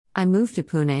I moved to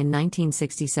Pune in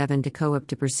 1967 to Co-op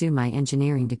to pursue my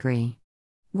engineering degree.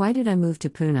 Why did I move to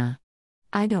Pune?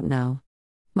 I don't know.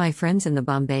 My friends in the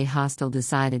Bombay hostel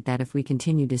decided that if we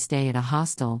continue to stay at a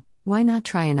hostel, why not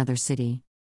try another city?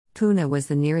 Pune was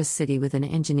the nearest city with an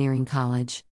engineering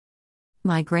college.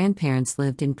 My grandparents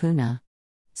lived in Pune.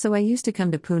 So I used to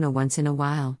come to Pune once in a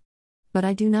while. But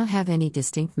I do not have any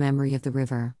distinct memory of the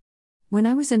river. When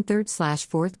I was in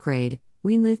 3rd/4th grade,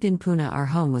 we lived in Pune. Our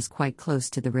home was quite close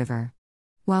to the river.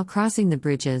 While crossing the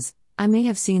bridges, I may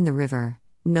have seen the river.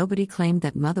 Nobody claimed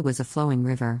that Mother was a flowing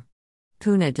river.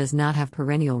 Pune does not have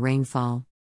perennial rainfall.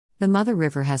 The Mother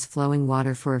River has flowing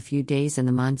water for a few days in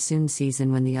the monsoon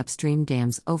season when the upstream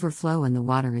dams overflow and the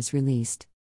water is released.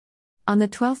 On the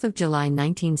 12th of July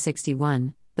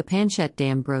 1961, the Panchet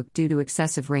Dam broke due to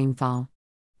excessive rainfall.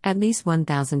 At least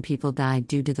 1,000 people died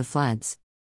due to the floods.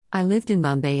 I lived in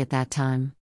Bombay at that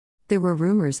time. There were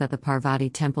rumors that the Parvati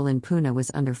temple in Pune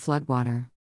was under floodwater.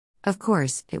 Of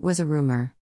course, it was a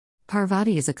rumor.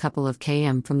 Parvati is a couple of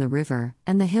km from the river,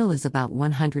 and the hill is about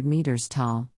 100 meters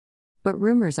tall. But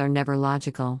rumors are never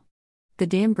logical. The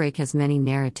dam break has many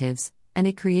narratives, and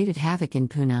it created havoc in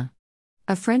Pune.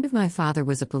 A friend of my father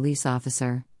was a police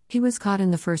officer. He was caught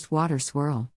in the first water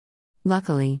swirl.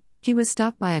 Luckily, he was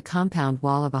stopped by a compound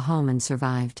wall of a home and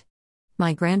survived.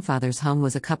 My grandfather's home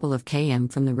was a couple of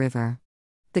km from the river.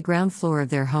 The ground floor of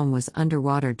their home was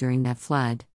underwater during that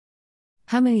flood.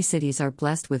 How many cities are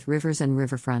blessed with rivers and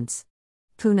riverfronts?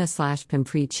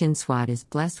 Pune/Pimpri Chinchwad is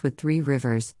blessed with 3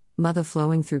 rivers, Mother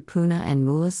flowing through Pune and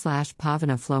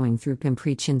Mula/Pavana flowing through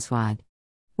Pimpri Chinchwad.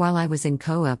 While I was in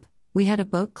Co-op, we had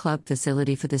a boat club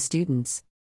facility for the students.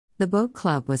 The boat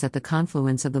club was at the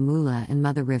confluence of the Mula and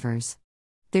Mother rivers.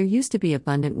 There used to be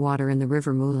abundant water in the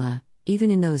river Mula. Even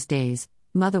in those days,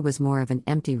 Mother was more of an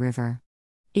empty river.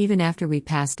 Even after we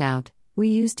passed out, we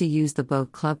used to use the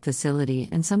boat club facility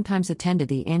and sometimes attended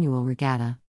the annual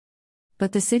regatta.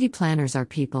 But the city planners are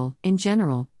people, in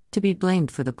general, to be blamed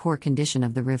for the poor condition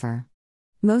of the river.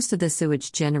 Most of the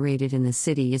sewage generated in the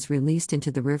city is released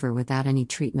into the river without any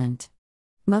treatment.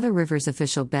 Mother River's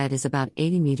official bed is about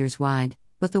 80 meters wide,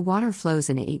 but the water flows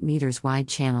in an 8 meters wide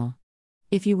channel.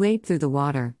 If you wade through the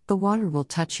water will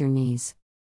touch your knees.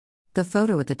 The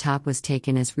photo at the top was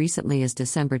taken as recently as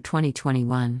December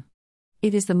 2021.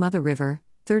 It is the Mother River,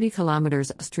 30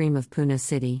 kilometers upstream of Pune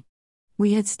city.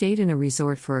 We had stayed in a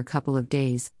resort for a couple of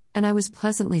days, and I was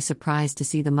pleasantly surprised to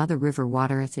see the Mother River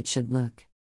water as it should look.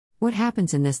 What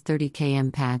happens in this 30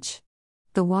 km patch?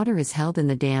 The water is held in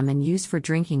the dam and used for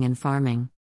drinking and farming.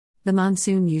 The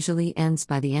monsoon usually ends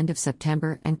by the end of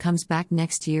September and comes back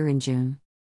next year in June.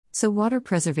 So water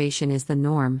preservation is the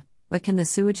norm, but can the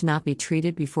sewage not be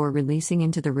treated before releasing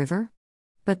into the river?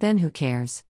 But then who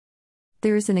cares?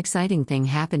 There is an exciting thing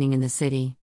happening in the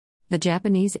city. The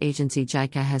Japanese agency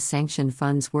JICA has sanctioned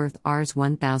funds worth Rs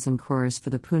 1,000 crores for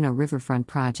the Pune Riverfront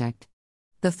project.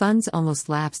 The funds almost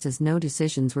lapsed as no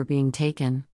decisions were being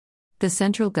taken. The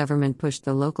central government pushed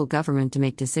the local government to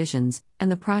make decisions, and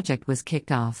the project was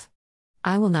kicked off.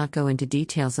 I will not go into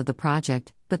details of the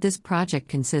project, but this project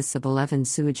consists of 11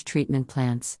 sewage treatment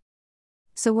plants.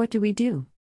 So what do?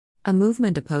 A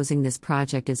movement opposing this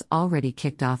project is already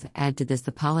kicked off. Add to this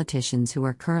the politicians who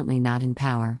are currently not in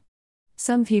power.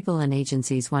 Some people and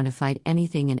agencies want to fight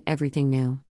anything and everything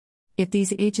new. If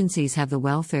these agencies have the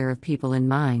welfare of people in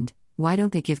mind, why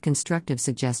don't they give constructive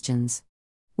suggestions?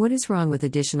 What is wrong with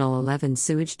additional 11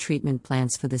 sewage treatment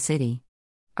plants for the city?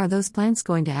 Are those plants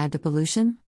going to add to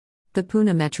pollution? The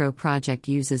Pune Metro project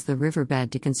uses the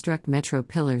riverbed to construct metro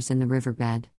pillars in the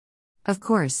riverbed. Of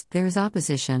course, there is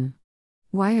opposition.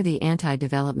 Why are the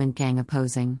anti-development gang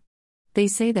opposing? They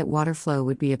say that water flow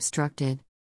would be obstructed.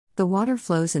 The water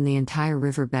flows in the entire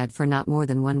riverbed for not more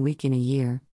than 1 week in a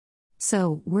year.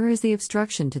 So, where is the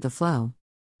obstruction to the flow?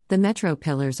 The metro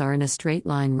pillars are in a straight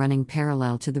line running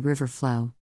parallel to the river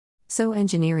flow. So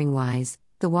engineering-wise,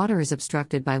 the water is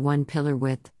obstructed by 1 pillar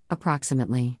width,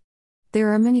 approximately.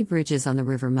 There are many bridges on the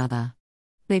river Mother.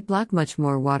 They block much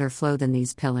more water flow than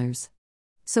these pillars.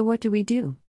 So what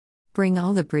do? Bring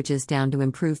all the bridges down to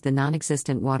improve the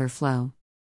non-existent water flow.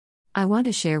 I want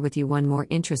to share with you one more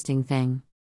interesting thing.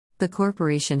 The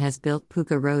corporation has built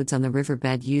pucca roads on the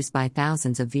riverbed used by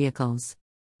thousands of vehicles.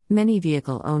 Many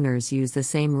vehicle owners use the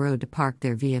same road to park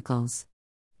their vehicles.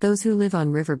 Those who live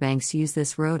on riverbanks use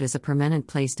this road as a permanent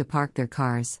place to park their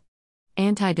cars.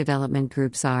 Anti-development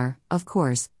groups are, of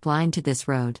course, blind to this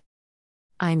road.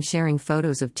 I am sharing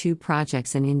photos of 2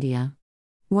 projects in India.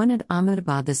 One at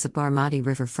Ahmedabad, the Sabarmati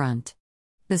riverfront.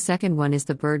 The second one is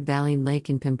the Bird Valley Lake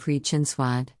in Pimpri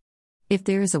Chinchwad. If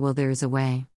there is a will, there is a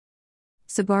way.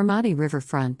 Sabarmati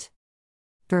riverfront.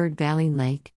 Bird Valley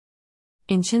Lake.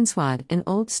 In Chinswad, an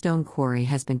old stone quarry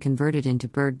has been converted into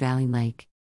Bird Valley Lake.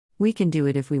 We can do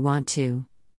it if we want to.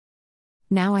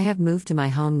 Now I have moved to my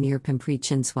home near Pimpri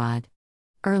Chinswad.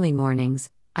 Early mornings,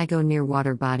 I go near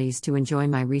water bodies to enjoy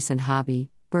my recent hobby,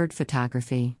 bird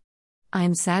photography. I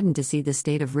am saddened to see the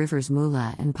state of rivers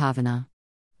Mula and Pavana.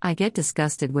 I get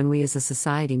disgusted when we as a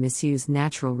society misuse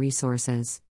natural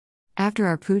resources. After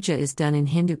our puja is done in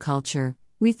Hindu culture,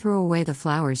 we throw away the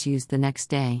flowers used the next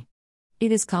day.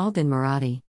 It is called in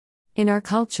Marathi. In our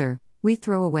culture, we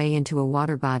throw away into a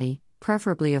water body,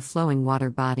 preferably a flowing water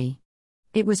body.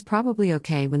 It was probably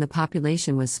okay when the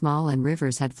population was small and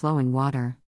rivers had flowing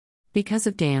water. Because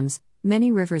of dams,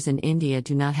 many rivers in India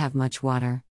do not have much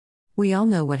water. We all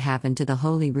know what happened to the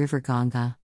holy river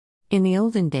Ganga. In the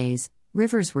olden days,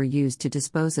 rivers were used to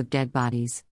dispose of dead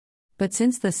bodies. But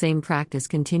since the same practice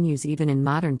continues even in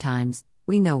modern times,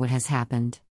 we know what has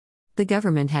happened. The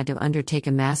government had to undertake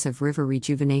a massive river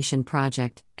rejuvenation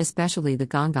project, especially the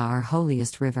Ganga, our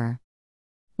holiest river.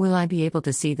 Will I be able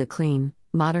to see the clean,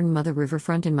 modern mother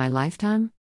riverfront in my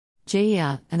lifetime?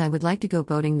 Yeah, and I would like to go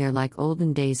boating there like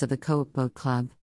olden days of the Co-op Boat Club.